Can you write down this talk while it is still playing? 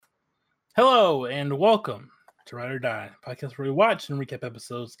Hello and welcome to Ride or Die, a podcast where we watch and recap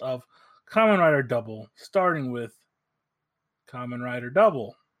episodes of Kamen Rider Double, starting with Kamen Rider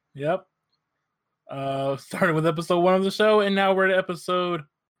Double. Yep. Starting with episode 1 of the show, and now we're at episode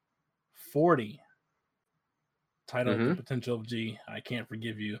 40, titled The Potential of G. I Can't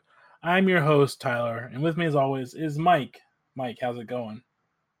Forgive You. I'm your host, Tyler, and with me as always is Mike. Mike, how's it going?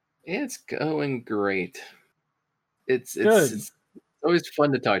 It's going great. It's Good. always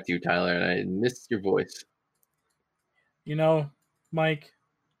fun to talk to you, Tyler, and I missed your voice. You know, Mike,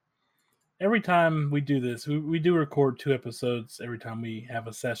 every time we do this, we do record 2 episodes every time we have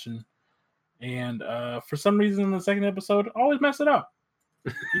a session. And for some reason, in the second episode, I always mess it up.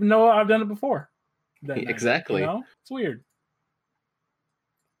 Even though I've done it before. Exactly. Night, it's weird.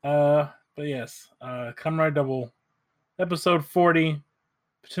 But yes, Kamen Rider Double, episode 40,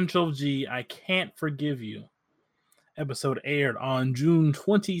 Potential of G, I Can't Forgive You. Episode aired on June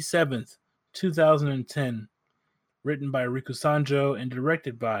 27th, 2010. Written by Riku Sanjo and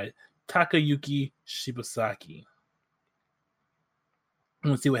directed by Takayuki Shibasaki.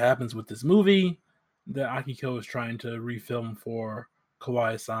 Let's see what happens with this movie that Akiko is trying to refilm for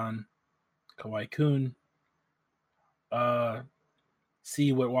Kawaii-san, Kawaii-kun.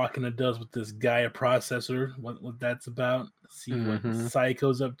 See what Wakana does with this Gaia processor, what that's about. See what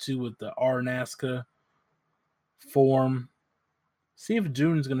Saiko's up to with the R-Nazca form. See if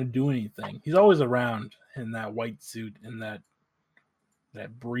Jun's going to do anything. He's always around in that white suit and that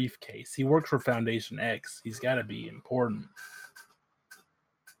briefcase. He works for Foundation X. He's got to be important.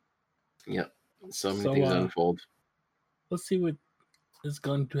 Yep. So many things unfold. Let's see what is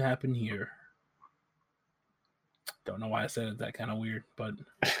going to happen here. Don't know why I said it that kind of weird, but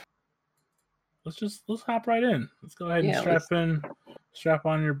let's hop right in. Let's go ahead and strap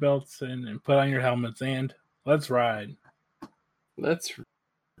on your belts and put on your helmets and let's ride. Let's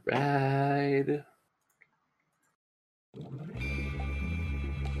ride.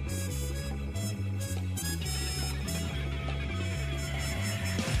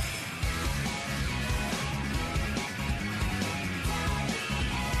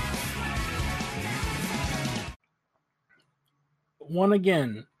 One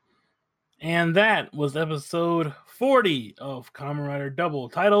again. And that was episode 40 of Kamen Rider Double,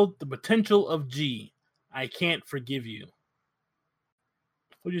 titled The Potential of G. I Can't Forgive You.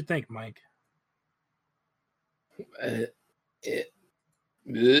 What do you think, Mike? It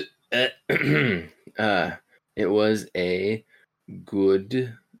was a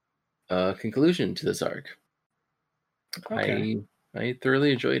good conclusion to this arc. Okay. I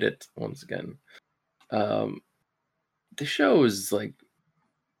thoroughly enjoyed it once again. The show is like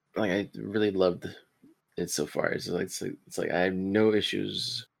I really loved it so far. It's like I have no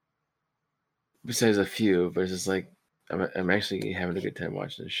issues besides a few, but it's just like I'm actually having a good time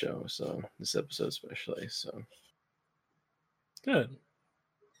watching the show. So this episode especially. So good.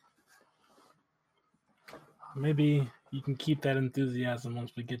 Maybe you can keep that enthusiasm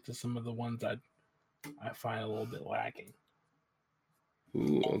once we get to some of the ones I find a little bit lacking.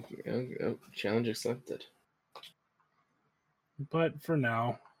 Ooh, okay. Challenge accepted. But for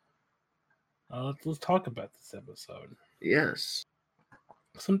now, let's talk about this episode. Yes.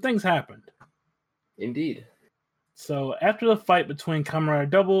 Some things happened. Indeed. So after the fight between Kamen Rider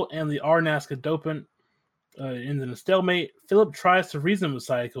Double and the R-Nazca dopant ends in a stalemate, Philip tries to reason with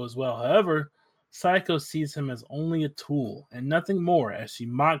Saiko as well. However, Saiko sees him as only a tool and nothing more as she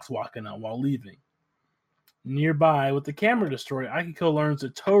mocks Wakana while leaving. Nearby, with the camera destroyed, Akiko learns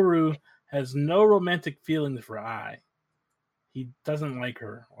that Toru has no romantic feelings for Ai. He doesn't like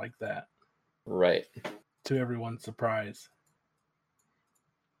her like that. Right. To everyone's surprise.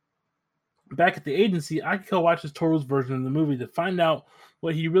 Back at the agency, Akiko watches Toru's version of the movie to find out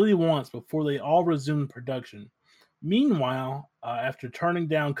what he really wants before they all resume production. Meanwhile, after turning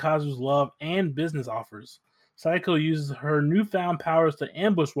down Kazu's love and business offers, Saiko uses her newfound powers to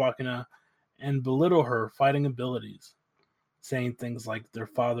ambush Wakana and belittle her fighting abilities, saying things like their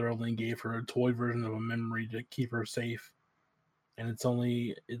father only gave her a toy version of a memory to keep her safe. And its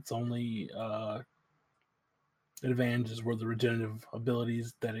only advantages were the regenerative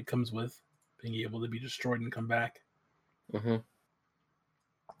abilities that it comes with, being able to be destroyed and come back.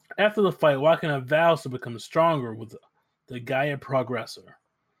 After the fight, Wakana vows to become stronger with the Gaia Progressor.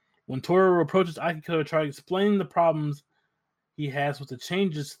 When Toru approaches Akiko to try explaining the problems he has with the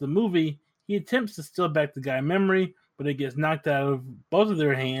changes to the movie, he attempts to steal back the Gaia memory, but it gets knocked out of both of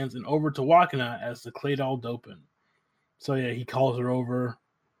their hands and over to Wakana as the Claydol dopant. So yeah, he calls her over.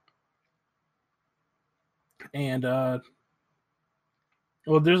 And there's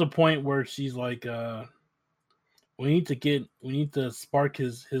a point where she's like, we need to spark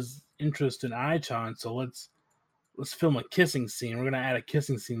his interest in Ai-chan, so let's film a kissing scene. We're gonna add a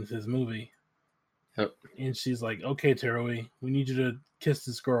kissing scene to this movie. Yep. And she's like, okay, Teruo, we need you to kiss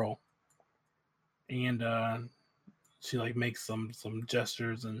this girl. And she like makes some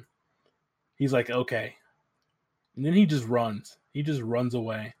gestures, and he's like, okay. And then he just runs. He just runs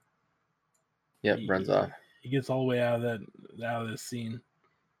away. Yep, runs off. He gets all the way out of this scene.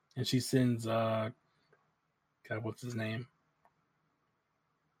 And she sends God, what's his name?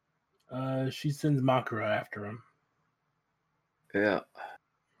 She sends Makura after him. Yeah.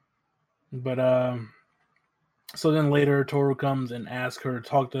 But so then later Toru comes and asks her to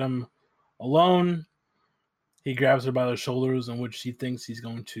talk to him alone. He grabs her by the shoulders, in which she thinks he's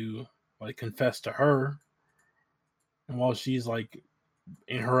going to like confess to her. And while she's like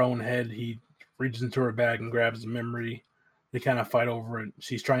in her own head, he reaches into her bag and grabs the memory. They kind of fight over it.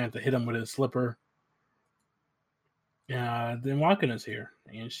 She's trying not to hit him with his slipper. Then Wakana's here,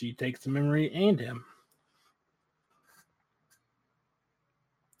 and she takes the memory and him.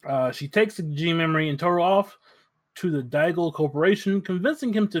 She takes the G memory and Toru off to the Daigle Corporation,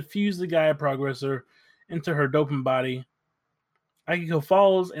 convincing him to fuse the Gaia Progressor into her doping body. Akiko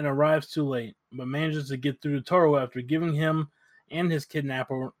follows and arrives too late, but manages to get through to Toru after giving him and his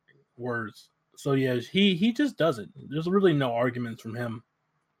kidnapper words. So yeah, he just does it. There's really no arguments from him.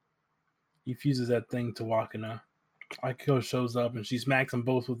 He fuses that thing to Wakana. Akiko shows up and she smacks them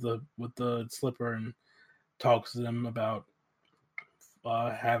both with the slipper and talks to them about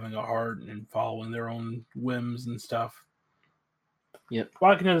having a heart and following their own whims and stuff. Yep.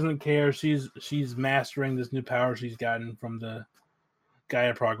 Wakana doesn't care. She's mastering this new power she's gotten from the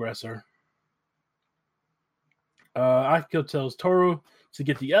Gaia Progressor. Akiko tells Toru to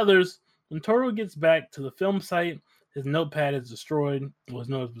get the others. When Toru gets back to the film site, his notepad is destroyed. Well, his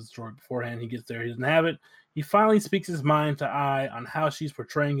notepad was destroyed beforehand. He gets there. He doesn't have it. He finally speaks his mind to Ai on how she's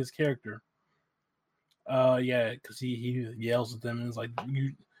portraying his character. Because he yells at them and is like,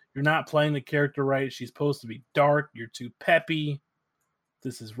 you're not playing the character right. She's supposed to be dark. You're too peppy.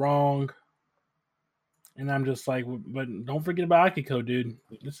 This is wrong. And I'm just like, but don't forget about Akiko, dude.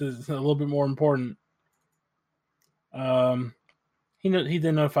 This is a little bit more important. He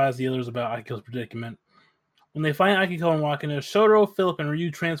then notifies the others about Akiko's predicament. When they find Akiko and Wakana, Shotaro, Philip, and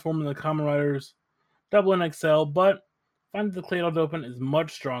Ryu transform into the Kamen Riders Double NXL, but find that the Claydol Dopant is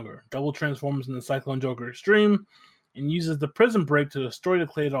much stronger. Double transforms into Cyclone Joker Extreme and uses the Prison Break to destroy the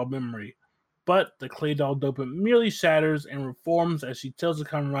Claydol memory. But the Claydol Dopant merely shatters and reforms as she tells the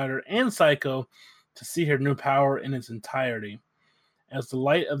Kamen Rider and Psycho to see her new power in its entirety. As the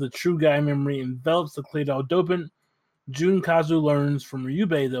light of the true Gaia memory envelops the Claydol Dopant, Jun Kazu learns from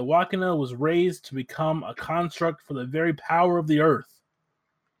Ryubei that Wakana was raised to become a construct for the very power of the earth,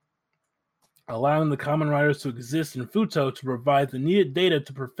 allowing the Kamen Riders to exist in Futo to provide the needed data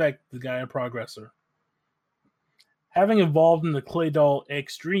to perfect the Gaia Progressor. Having evolved in the Claydol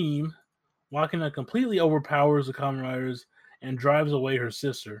Extreme, Wakana completely overpowers the Kamen Riders and drives away her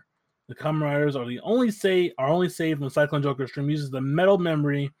sister. The Kamen Riders are only saved when Cyclone Joker Extreme uses the metal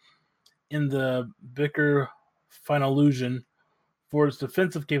memory in the Bicker Final Illusion for its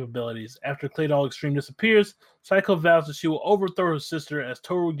defensive capabilities. After Claydol Extreme disappears, Psycho vows that she will overthrow her sister as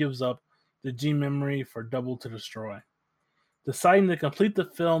Toru gives up the G memory for Double to destroy. Deciding to complete the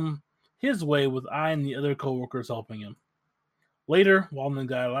film his way with Ai and the other co-workers helping him. Later, while in the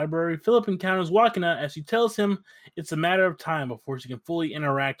Gaia library, Philip encounters Wakana as she tells him it's a matter of time before she can fully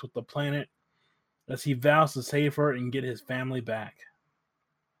interact with the planet, as he vows to save her and get his family back.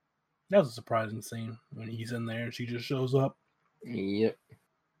 That was a surprising scene when he's in there and she just shows up. Yep.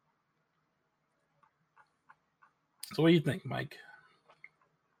 So what do you think, Mike?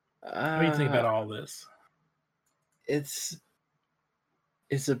 What do you think about all this? It's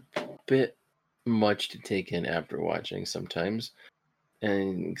a bit much to take in after watching sometimes,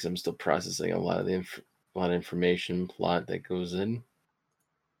 and because I'm still processing a lot of information, plot that goes in.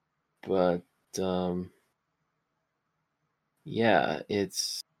 But yeah,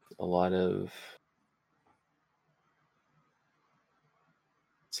 it's a lot of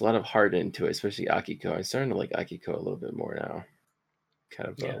heart into it, especially Akiko. I'm starting to like Akiko a little bit more now. Kind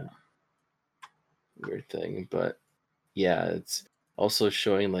of a weird thing, but yeah, it's also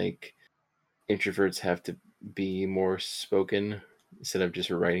showing like introverts have to be more spoken instead of just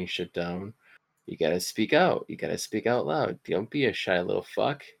writing shit down. You gotta speak out. You gotta speak out loud. Don't be a shy little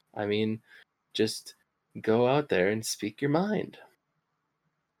fuck. I mean, just go out there and speak your mind.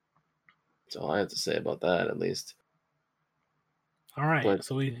 That's all I have to say about that, at least. All right,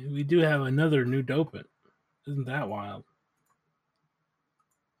 so we do have another new Dopant. Isn't that wild?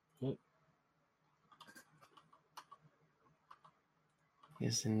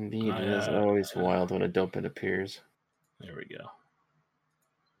 Yes, indeed. It is always wild when a Dopin appears. There we go.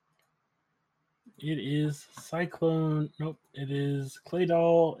 It is Cyclone. Nope, it is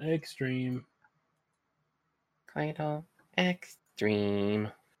Claydol Extreme. Claydol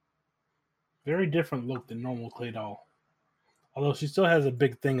Extreme. Very different look than normal Claydol. Although she still has a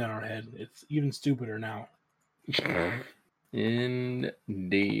big thing on her head. It's even stupider now.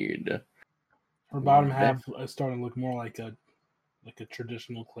 Indeed. Her bottom half is starting to look more like a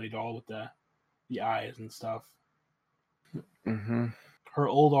traditional Claydol with the eyes and stuff. Mm-hmm. Her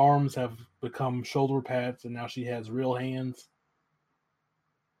old arms have become shoulder pads, and now she has real hands.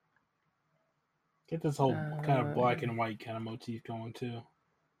 Get this whole kind of black and white kind of motif going too.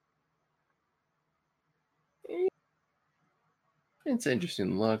 It's an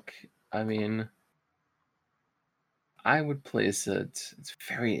interesting look. I mean, I would place it. It's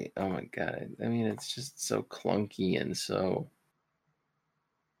very. Oh my god! I mean, it's just so clunky and so.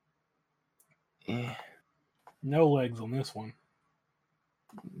 No legs on this one.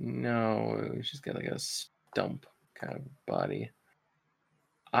 No, she's got like a stump kind of body.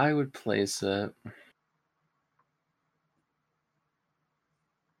 I would place it.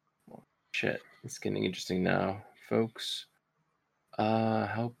 Shit, it's getting interesting now, folks.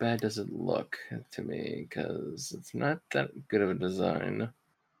 How bad does it look to me? Because it's not that good of a design.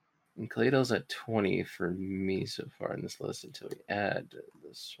 And Claydol's at 20 for me so far in this list until we add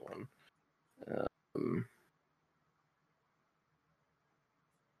this one.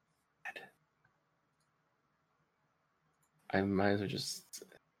 I might as well just.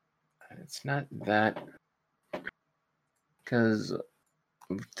 It's not that. Because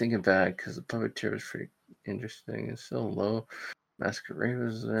I'm thinking back, because the Puppeteer was pretty interesting. It's so low. Masquerade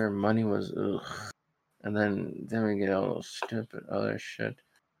was there. Money was ugh. And then we get all those stupid other shit.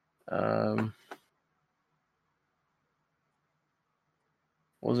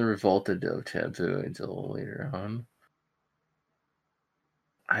 Wasn't Revolted of Taboo until later on.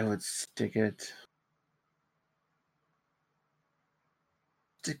 I would stick it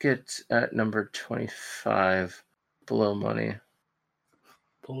at number 25, Below Money.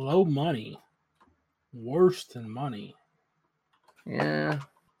 Below Money? Worse than Money. Yeah.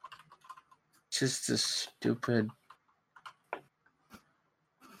 Just a stupid.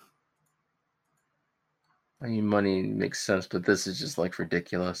 I mean, Money makes sense, but this is just like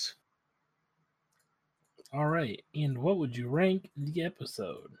ridiculous. All right. And what would you rank the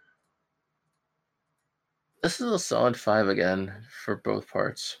episode? This is a solid 5 again for both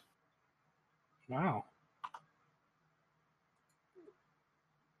parts. Wow.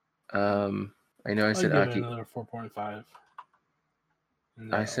 I know I said I'll give it another 4.5.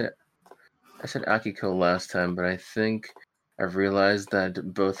 I said Akiko last time, but I think I've realized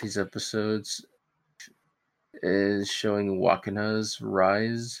that both these episodes is showing Wakana's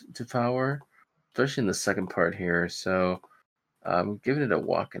rise to power, especially in the second part here. So I'm giving it a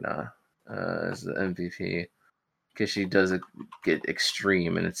Wakana as the MVP because she does get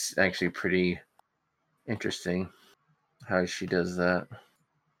extreme, and it's actually pretty interesting how she does that.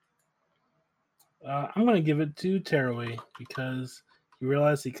 I'm going to give it to Tearaway because he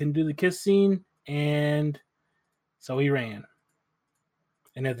realized he couldn't do the kiss scene, and so he ran.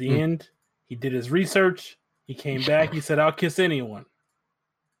 And at the end, he did his research. He came back. He said, I'll kiss anyone.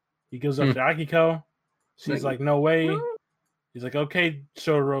 He goes up to Akiko. She's like, no way. No. He's like, okay,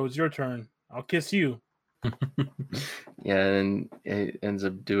 Shotaro, it's your turn. I'll kiss you. Yeah, and it ends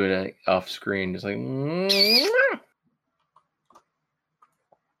up doing it off screen. Just like...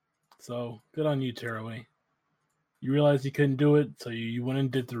 So, good on you, Tearaway. You realized you couldn't do it, so you went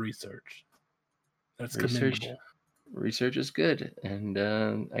and did the research. That's commendable. Research is good, and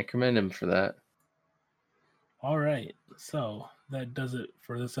I commend him for that. All right, so that does it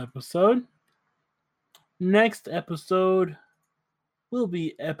for this episode. Next episode will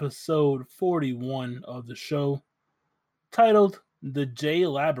be episode 41 of the show, titled The J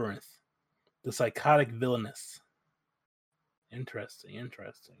Labyrinth, the Psychotic Villainess. Interesting.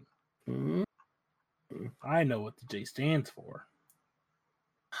 Mm-hmm. I know what the J stands for.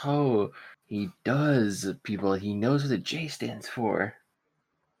 Oh, he does, people. He knows what the J stands for.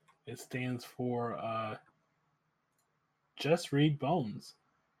 It stands for Just Read Bones.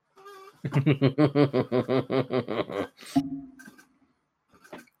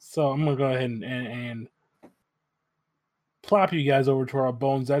 So I'm going to go ahead and plop you guys over to our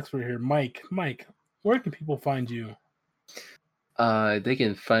Bones expert here, Mike. Mike, where can people find you? They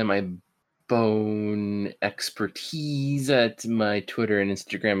can find my bone expertise at my Twitter and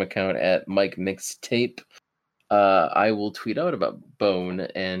Instagram account at Mike Mixtape. I will tweet out about Bone,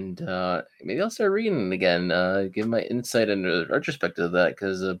 and maybe I'll start reading it again. Give my insight and retrospective of that,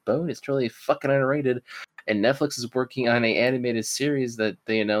 because Bone is truly fucking underrated, and Netflix is working on an animated series that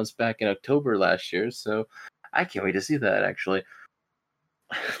they announced back in October last year. So I can't wait to see that. Actually,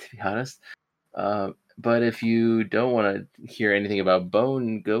 to be honest. But if you don't want to hear anything about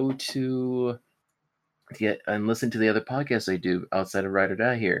Bone, go to and listen to the other podcasts I do outside of Ride or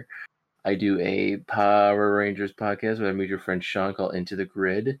Die here. I do a Power Rangers podcast with my mutual friend Sean called Into the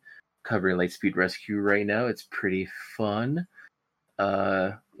Grid, covering Lightspeed Rescue right now. It's pretty fun.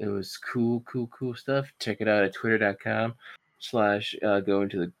 It was cool stuff. Check it out at twitter.com/go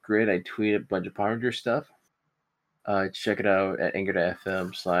into the grid. I tweet a bunch of Power Rangers stuff. Check it out at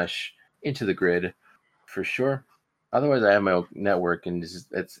anchor.fm/into the grid for sure. Otherwise, I have my own network, and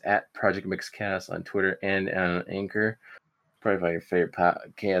it's at Project Mixcast on Twitter and on Anchor. Probably my favorite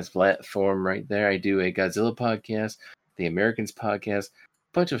podcast platform right there. I do a Godzilla podcast, the Americans podcast,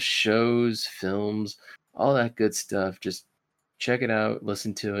 bunch of shows, films, all that good stuff. Just check it out,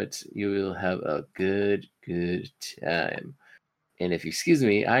 listen to it. You will have a good time. And if you excuse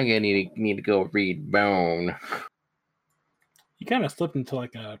me, I'm gonna need to go read Bone. You kind of slipped into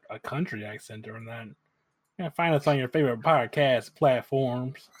like a country accent during that. You can find us on your favorite podcast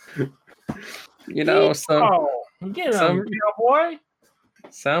platforms. You know, get him, boy.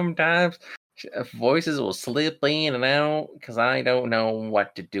 Sometimes voices will slip in and out because I don't know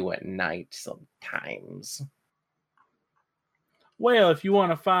what to do at night sometimes. Well, if you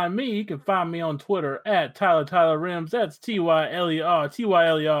want to find me, you can find me on Twitter at Tyler Rims. That's TYLERIMS.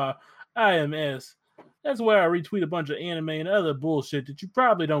 That's where I retweet a bunch of anime and other bullshit that you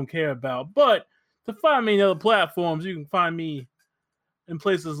probably don't care about. But to find me in other platforms, you can find me in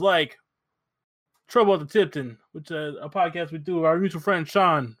places like Trouble at the Tipton, which is a podcast we do with our mutual friend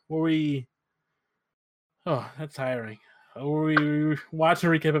Sean, where we... Oh, that's tiring. Where we watch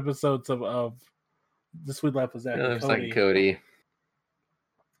and recap episodes of The Sweet Life of Zack and Cody.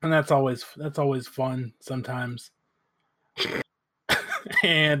 And that's always fun sometimes.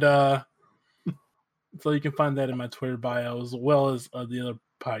 And so you can find that in my Twitter bio, as well as the other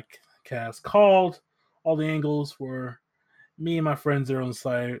podcast called All the Angles, where me and my friends are on the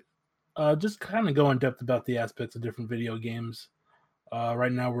site just kind of go in depth about the aspects of different video games.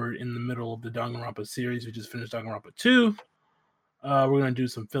 Right now we're in the middle of the Danganronpa series. We just finished Danganronpa 2. We're going to do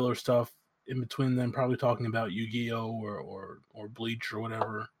some filler stuff in between them, probably talking about Yu-Gi-Oh! or Bleach or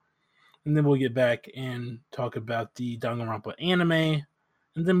whatever. And then we'll get back and talk about the Danganronpa anime,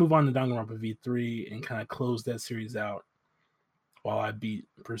 and then move on to Danganronpa V3 and kind of close that series out while I beat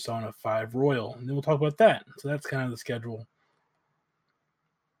Persona 5 Royal. And then we'll talk about that. So that's kind of the schedule.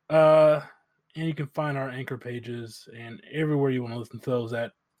 And you can find our Anchor pages and everywhere you want to listen to those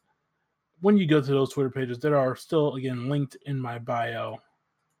at. When you go to those Twitter pages, that are still, again, linked in my bio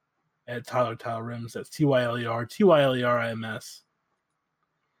at Tyler Rims. That's TYLERIMS.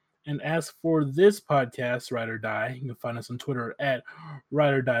 And as for this podcast, Ride or Die, you can find us on Twitter at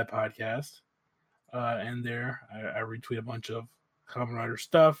Ride or Die Podcast. And there, I retweet a bunch of Kamen Rider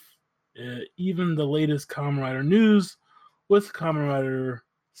stuff. Even the latest Kamen Rider news with Kamen Rider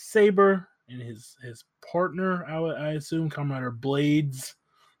Saber and his partner, I assume, Kamen Rider Blades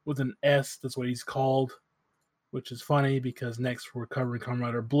with an S. That's what he's called, which is funny because next we're covering Kamen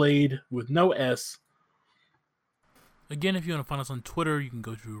Rider Blade with no S. Again, if you want to find us on Twitter, you can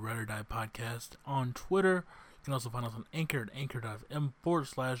go to Ride or Die Podcast on Twitter. You can also find us on Anchor at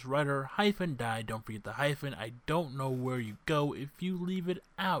anchor.fm/rider-die. Don't forget the hyphen. I don't know where you go if you leave it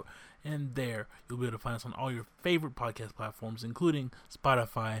out. And there, you'll be able to find us on all your favorite podcast platforms, including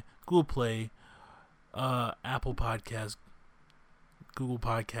Spotify, Google Play, Apple Podcasts, Google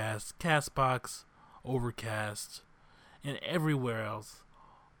Podcasts, CastBox, Overcast, and everywhere else.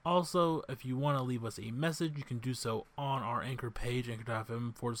 Also, if you want to leave us a message, you can do so on our Anchor page,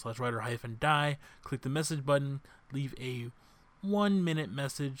 anchor.fm/rider-die. Click the message button, leave a 1-minute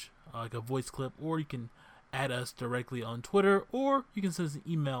message, like a voice clip, or you can add us directly on Twitter, or you can send us an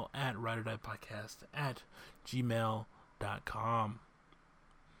email at riderdiepodcast@gmail.com.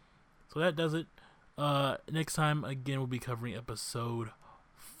 So that does it. Next time, again, we'll be covering episode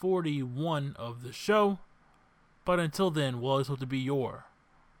 41 of the show. But until then, we'll always hope to be your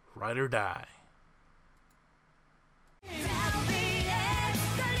Ride or Die.